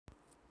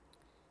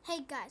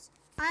Hey guys,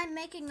 I'm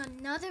making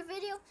another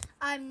video.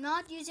 I'm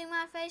not using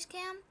my face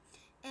cam,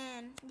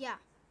 and yeah.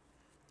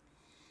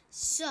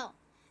 So,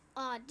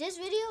 this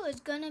video is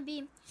gonna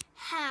be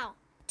how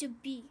to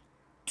be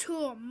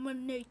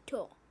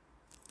Terminator.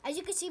 As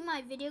you can see,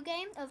 my video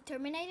game of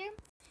Terminator,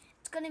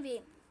 it's gonna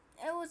be.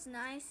 It was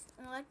nice,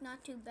 like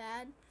not too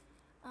bad.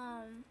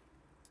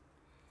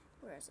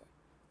 Where is it?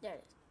 There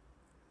it is.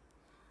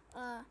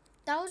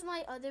 That was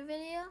my other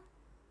video.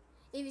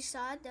 If you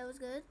saw it, that was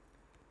good.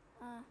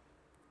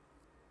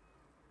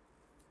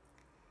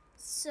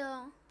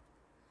 So,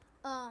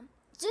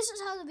 this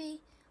is how to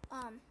be,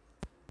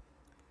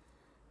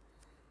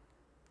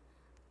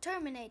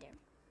 Terminator.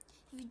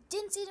 If you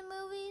didn't see the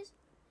movies,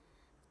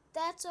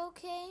 that's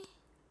okay.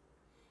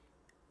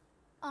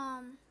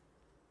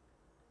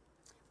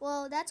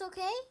 Well, that's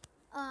okay.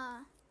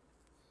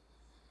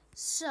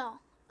 So,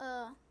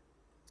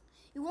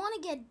 you want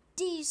to get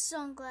these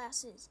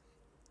sunglasses.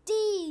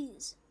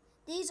 These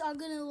are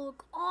gonna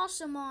look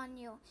awesome on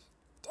you.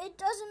 It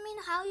doesn't mean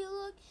how you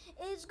look.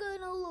 It's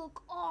gonna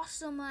look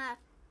awesome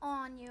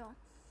on you.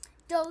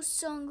 Those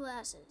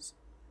sunglasses.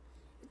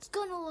 It's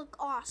gonna look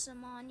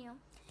awesome on you.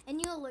 And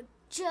you'll look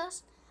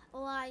just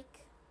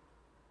like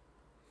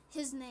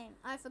his name.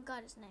 I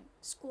forgot his name.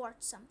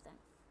 Squart something.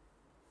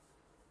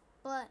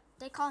 But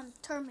they call him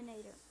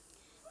Terminator.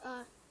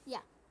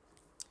 Yeah.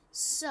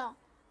 So,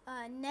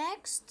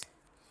 next,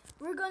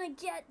 we're gonna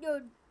get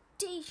your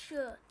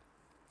t-shirt.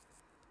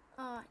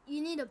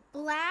 You need a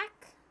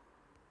black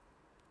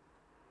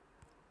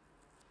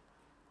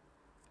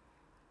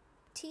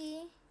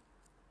t-shirt.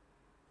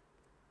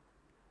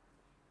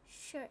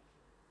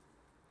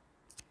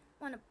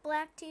 Want a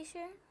black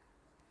t-shirt?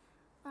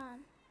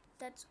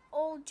 That's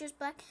all just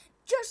black,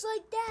 just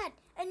like that.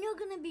 And you're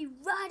gonna be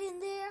right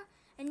in there,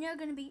 and you're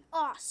gonna be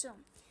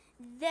awesome.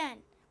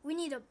 Then we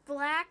need a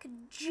black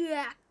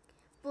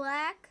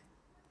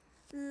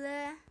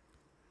leather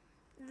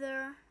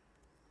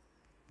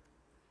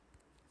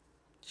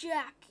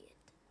jacket.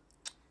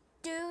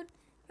 Dude,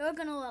 you're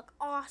gonna look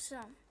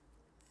awesome.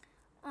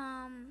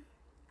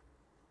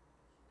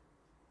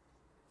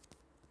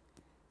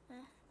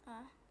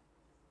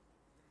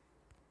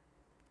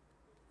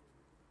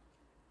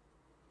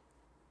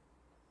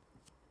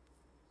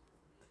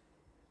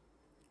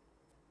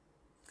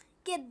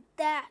 Get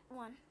that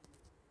one.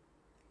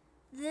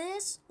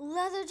 This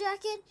leather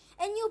jacket,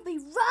 and you'll be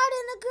right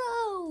in the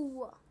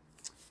go.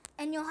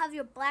 And you'll have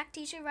your black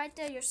t-shirt right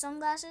there, your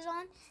sunglasses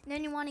on, and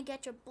then you want to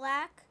get your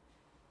black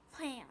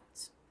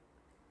pants.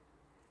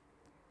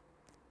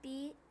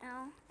 B-L-A-C-K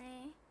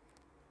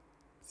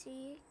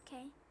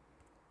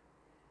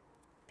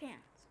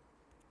pants.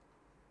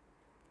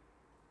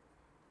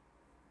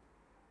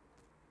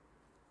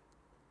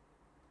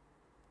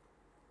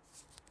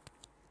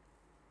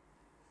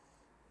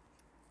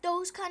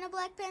 Those kind of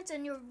black pants,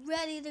 and you're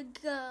ready to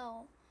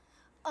go.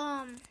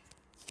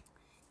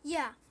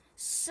 Yeah.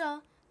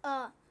 So,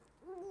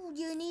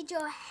 you need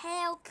your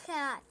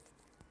haircut.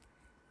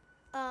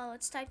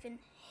 Let's type in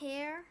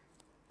hair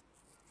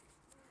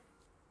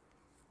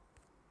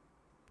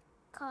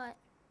cut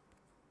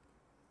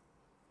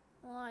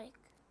like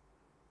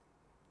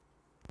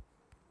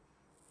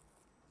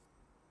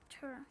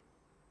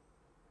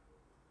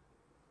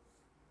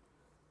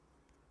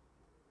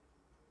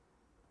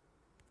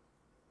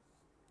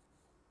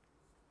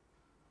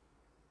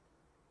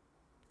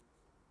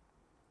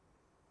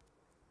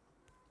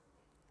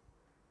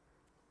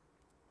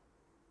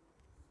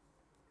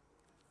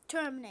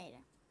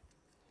Terminator.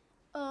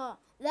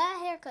 That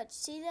haircut.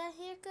 See that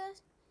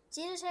haircut?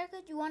 See this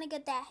haircut? You want to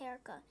get that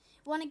haircut.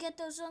 You want to get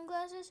those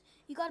sunglasses?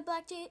 You got a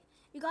black you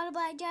got a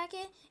black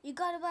jacket? You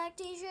got a black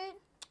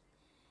t-shirt?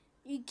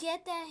 You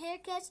get that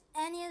haircut?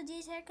 Any of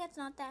these haircuts?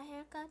 Not that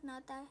haircut,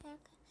 not that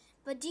haircut.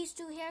 But these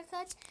two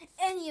haircuts,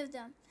 any of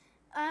them.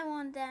 I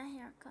want that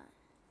haircut.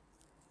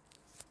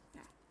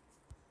 No.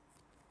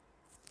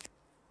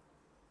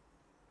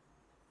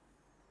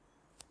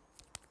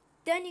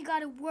 Then you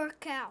got to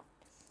work out.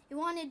 You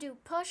want to do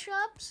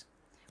push-ups,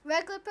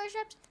 regular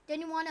push-ups.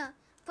 Then you want to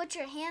put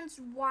your hands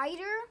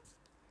wider.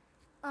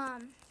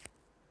 And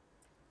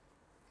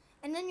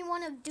then you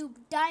want to do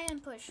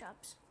diamond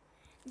push-ups.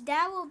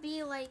 That will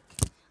be like,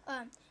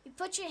 you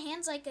put your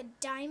hands like a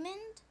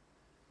diamond,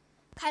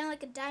 kind of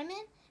like a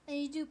diamond, and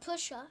you do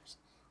push-ups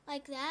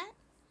like that.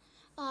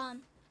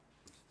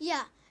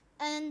 Yeah,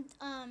 and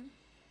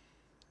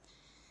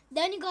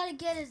then you got to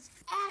get his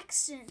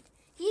accent.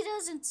 He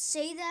doesn't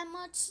say that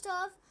much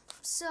stuff.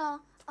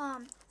 So,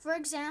 for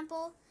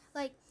example,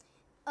 like,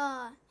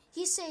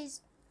 he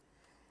says,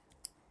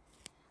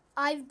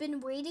 "I've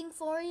been waiting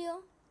for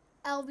you.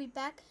 I'll be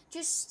back."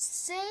 Just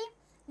say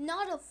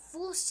not a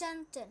full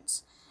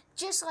sentence.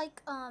 Just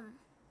like, I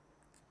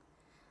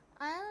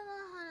don't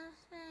know how to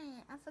say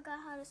it. I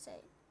forgot how to say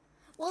it.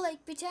 Well,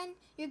 like, pretend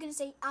you're gonna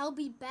say, "I'll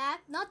be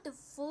back." Not the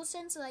full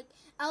sentence, like,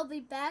 "I'll be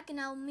back and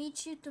I'll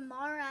meet you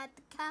tomorrow at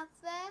the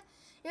cafe."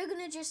 You're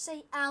gonna just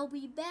say, "I'll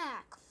be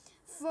back."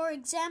 For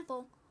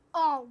example,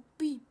 "I'll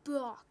be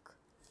back."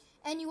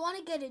 And you want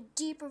to get a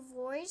deeper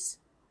voice.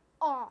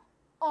 "Oh,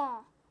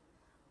 oh,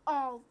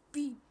 I'll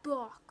be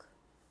back.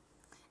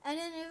 And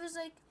then it was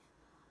like,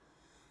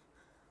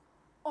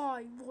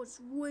 I was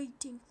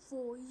waiting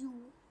for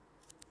you.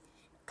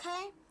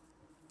 Okay?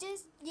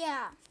 Just,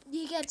 yeah,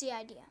 you get the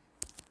idea.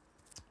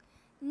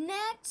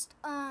 Next,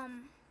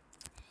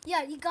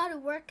 yeah, you gotta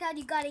work out,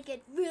 you gotta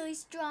get really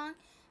strong,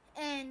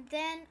 and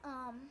then,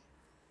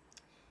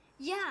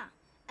 yeah,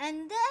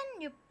 and then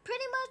you're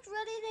pretty much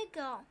ready to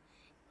go.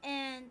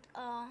 And,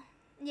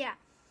 yeah,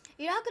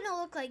 you're not gonna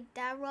look like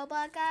that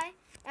robot guy.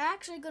 You're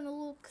actually gonna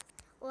look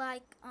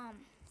like,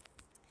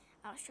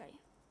 I'll show you.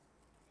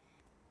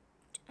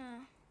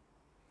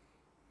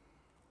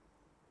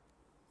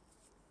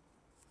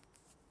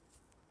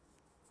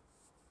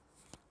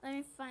 Let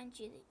me find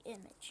you the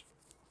image.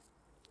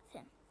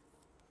 Him.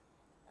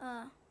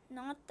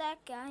 Not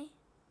that guy.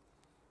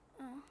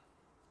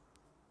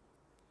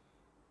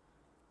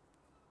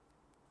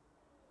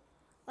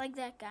 Like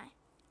that guy.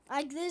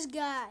 Like this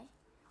guy.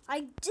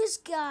 Like this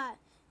guy.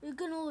 You're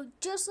gonna look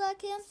just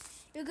like him.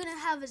 You're gonna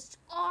have this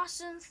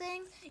awesome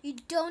thing. You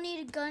don't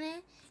need a gun in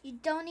it. You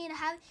don't need to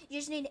have it. You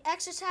just need to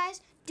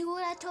exercise. Do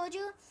what I told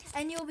you.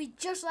 And you'll be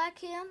just like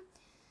him.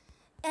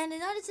 And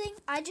another thing,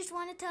 I just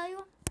want to tell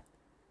you.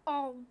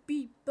 I'll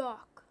be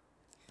back.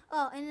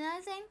 Oh, and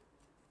another thing.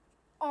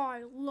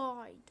 I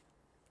lied.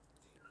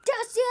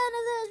 That's the end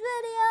of this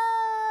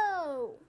video.